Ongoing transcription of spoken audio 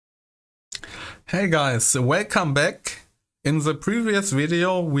Hey guys, welcome back. In the previous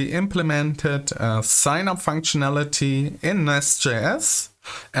video we implemented a sign-up functionality in NestJS,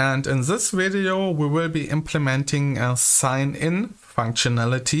 and in this video we will be implementing a sign-in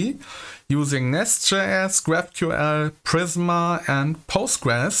functionality using NestJS, GraphQL, Prisma and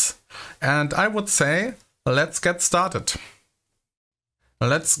Postgres. And I would say let's get started.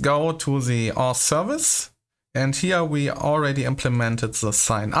 Let's go to the Auth service, and here we already implemented the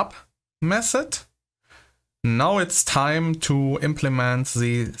sign-up method. Now it's time to implement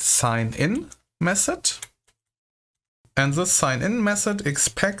the sign-in method. And this sign-in method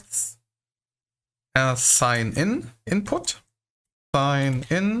expects a sign-in input.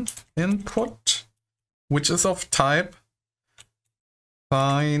 Sign-in input, which is of type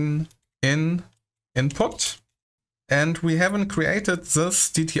sign-in input. And we haven't created this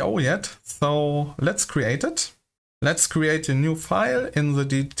DTO yet, so let's create it. Let's create a new file in the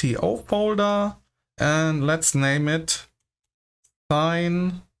DTO folder and let's name it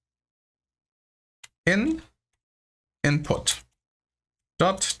sign-in input.ts.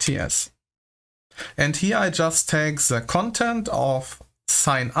 And here I just take the content of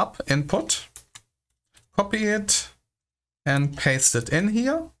sign up input, copy it and paste it in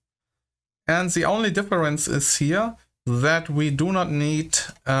here. And the only difference is here that we do not need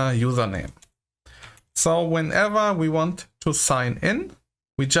a username. So whenever we want to sign in,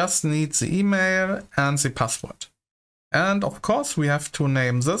 we just need the email and the password. And of course we have to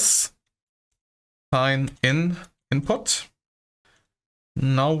name this sign-in input.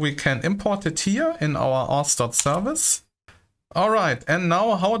 Now we can import it here in our auth.service. Alright, and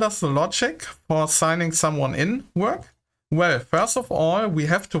now how does the logic for signing someone in work? Well, first of all, we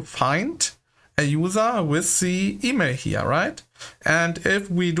have to find a user with the email here, right? And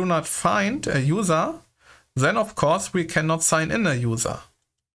if we do not find a user, then of course we cannot sign in a user.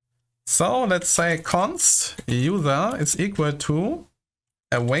 So let's say const user is equal to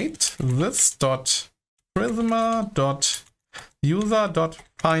await this dot prisma dot user dot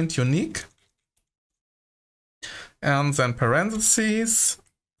find unique, and then parentheses,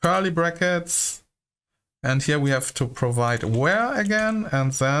 curly brackets, and here we have to provide where again,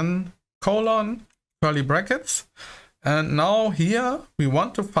 and then colon, curly brackets. And now here we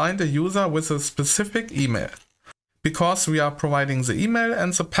want to find a user with a specific email, because we are providing the email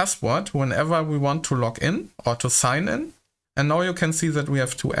and the password whenever we want to log in or to sign in. And now you can see that we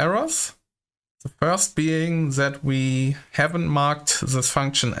have two errors. The first being that we haven't marked this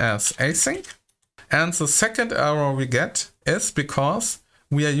function as async. And the second error we get is because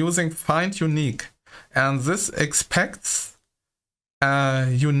we are using find unique. And this expects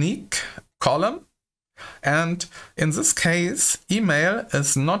a unique column. And in this case, email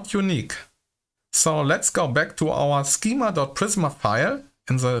is not unique. So let's go back to our schema.prisma file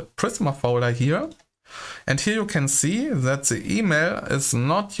in the Prisma folder here. And here you can see that the email is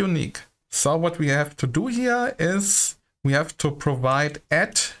not unique. So what we have to do here is we have to provide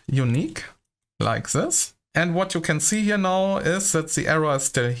 @unique like this. And what you can see here now is that the error is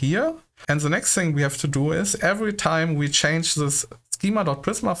still here. And the next thing we have to do is every time we change this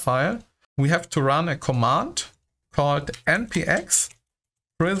schema.prisma file, we have to run a command called npx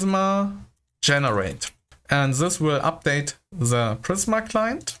prisma generate. And this will update the Prisma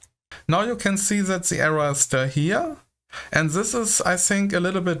client. Now you can see that the error is still here. And this is, I think, a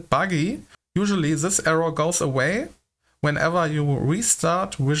little bit buggy. Usually this error goes away whenever you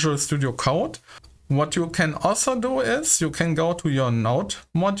restart Visual Studio Code. What you can also do is you can go to your node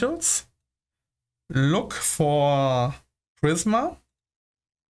modules, look for Prisma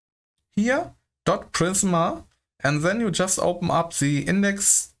here, .prisma, and then you just open up the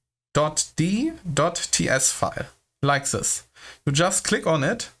index.d.ts file like this. You just click on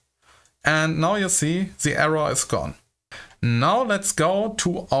it and now you see the error is gone. Now let's go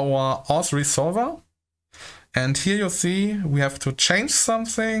to our auth resolver, and here you see we have to change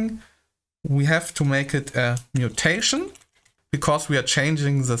something. We have to make it a mutation because we are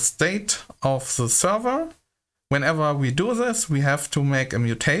changing the state of the server. Whenever we do this, we have to make a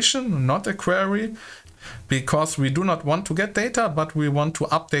mutation, not a query, because we do not want to get data, but we want to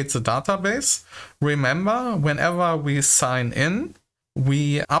update the database. Remember, whenever we sign in,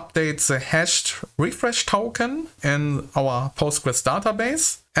 we update the hashed refresh token in our Postgres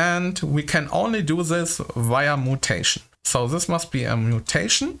database, and we can only do this via mutation. So this must be a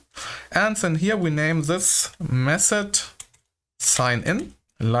mutation. And then here we name this method sign-in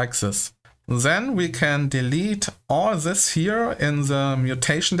like this. Then we can delete all this here in the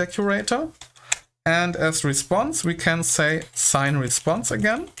mutation decorator. And as response, we can say sign response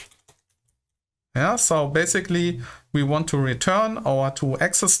again. Yeah, so basically we want to return our two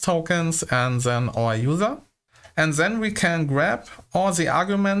access tokens and then our user. And then we can grab all the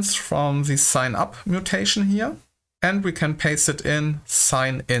arguments from the sign up mutation here, and we can paste it in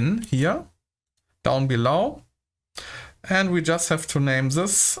sign in here down below. And we just have to name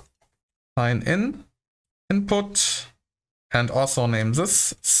this sign in input and also name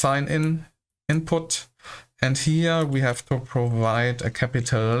this sign in input. And here we have to provide a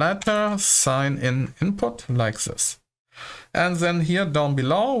capital letter sign in input like this. And then here down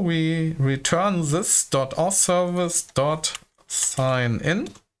below we return this .authService.signin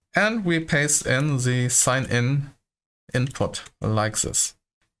and we paste in the sign in input like this.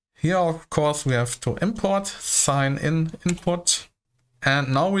 Here of course we have to import sign in input,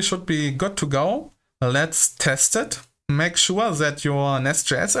 and now we should be good to go. Let's test it. Make sure that your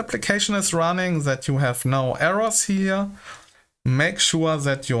NestJS application is running, that you have no errors here. Make sure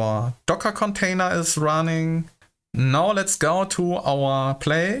that your Docker container is running. Now let's go to our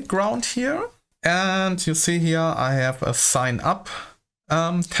playground here. And you see here I have a sign up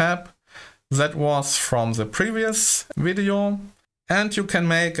tab that was from the previous video. And you can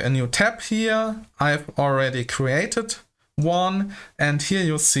make a new tab here. I've already created one. And here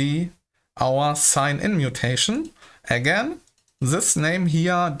you see our sign in mutation. Again, this name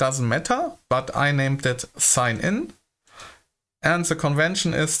here doesn't matter, but I named it sign in. And the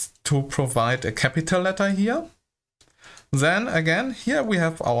convention is to provide a capital letter here. Then again, here we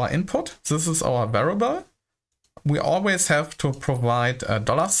have our input. This is our variable. We always have to provide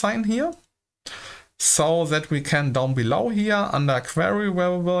a $sign here, so that we can down below here under query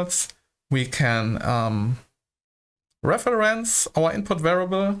variables, we can reference our input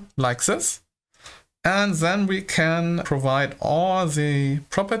variable like this. And then we can provide all the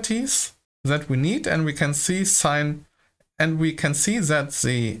properties that we need, and we can see that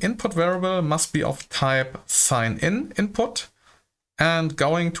the input variable must be of type sign in input. And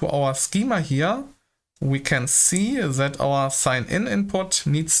going to our schema here, we can see that our sign in input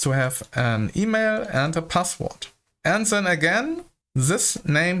needs to have an email and a password. And then again, this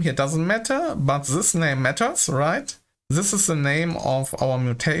name here doesn't matter, but this name matters, right? This is the name of our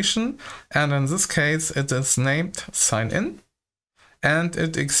mutation, and in this case it is named sign in, and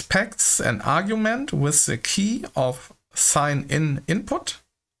it expects an argument with the key of sign in input,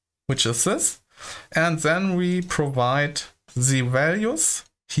 which is this, and then we provide the values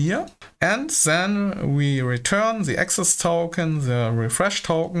here, and then we return the access token, the refresh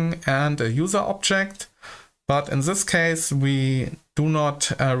token, and a user object. But in this case we do not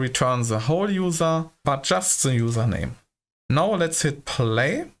return the whole user, but just the username. Now let's hit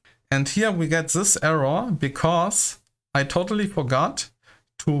play, and here we get this error because I totally forgot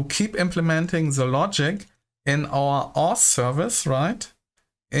to keep implementing the logic in our auth service, right?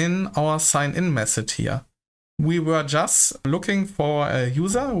 In our sign in method here. We were just looking for a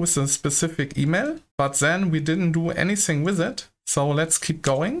user with a specific email, but then we didn't do anything with it. So let's keep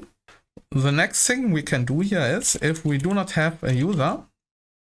going. The next thing we can do here is, if we do not have a user,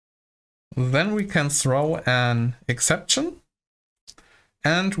 then we can throw an exception.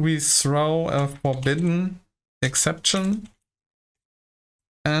 And we throw a forbidden exception.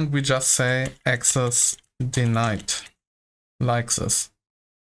 And we just say access denied, like this.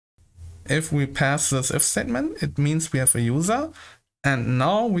 If we pass this if statement, it means we have a user. And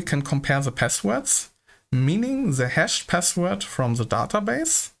now we can compare the passwords, meaning the hashed password from the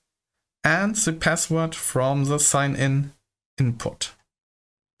database and the password from the sign in input.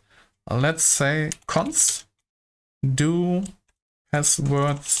 Let's say const do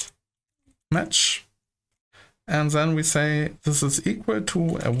passwords match, and then we say this is equal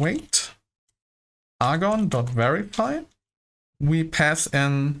to await argon.verify. We pass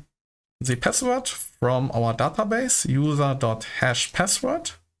in the password from our database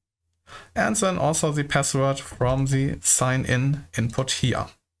user.hashPassword, and then also the password from the sign in input here.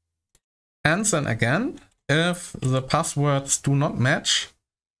 And then again, if the passwords do not match,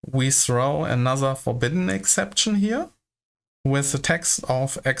 we throw another forbidden exception here with the text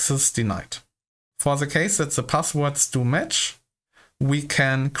of access denied. For the case that the passwords do match, we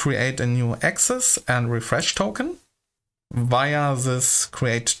can create a new access and refresh token via this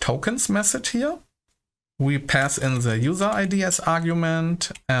create tokens method here. We pass in the user ID as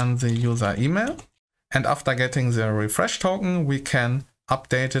argument and the user email. And after getting the refresh token, we can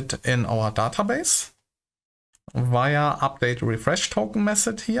update it in our database via update refresh token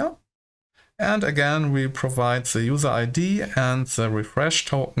method here. And again, we provide the user ID and the refresh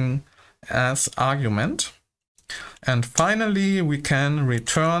token as argument. And finally, we can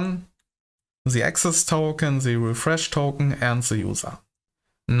return the access token, the refresh token, and the user.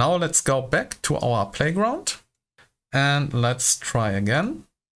 Now let's go back to our playground. And let's try again.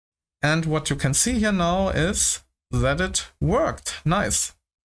 And what you can see here now is that it worked. Nice.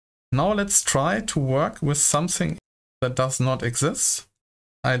 Now let's try to work with something that does not exist.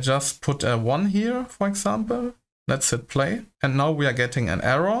 I just put a 1 here, for example. Let's hit play. And now we are getting an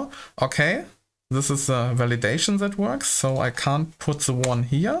error. Okay, this is a validation that works. So I can't put the 1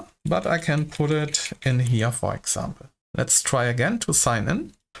 here, but I can put it in here, for example. Let's try again to sign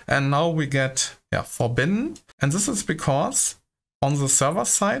in. And now we get forbidden. And this is because on the server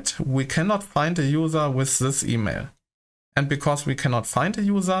side, we cannot find a user with this email. And because we cannot find a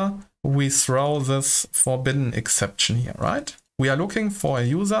user, we throw this forbidden exception here, right? We are looking for a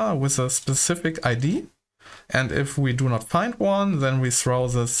user with a specific ID. And if we do not find one, then we throw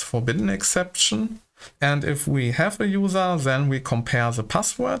this forbidden exception. And if we have a user, then we compare the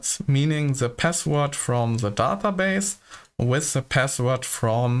passwords, meaning the password from the database with the password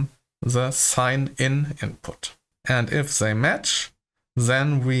from the sign-in input. And if they match,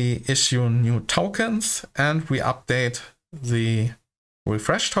 then we issue new tokens and we update the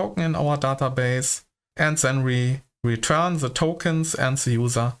refresh token in our database. And then we return the tokens and the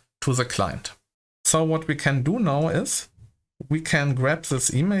user to the client. So what we can do now is we can grab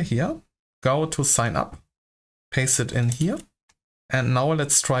this email here, go to sign up, paste it in here. And now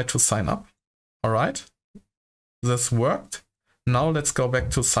let's try to sign up. All right, this worked. Now let's go back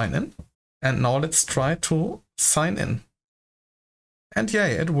to sign in. And now let's try to sign in. And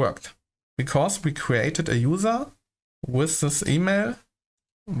yay, it worked because we created a user with this email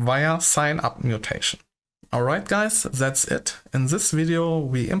via sign up mutation. Alright guys, that's it. In this video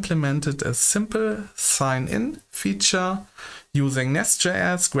we implemented a simple sign-in feature using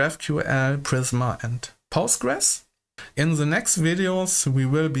NestJS, GraphQL, Prisma and Postgres. In the next videos we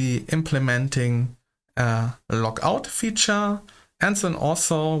will be implementing a logout feature, and then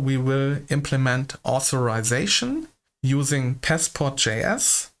also we will implement authorization using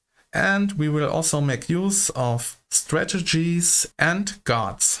Passport.js, and we will also make use of strategies and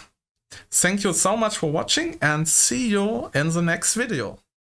guards. Thank you so much for watching and see you in the next video.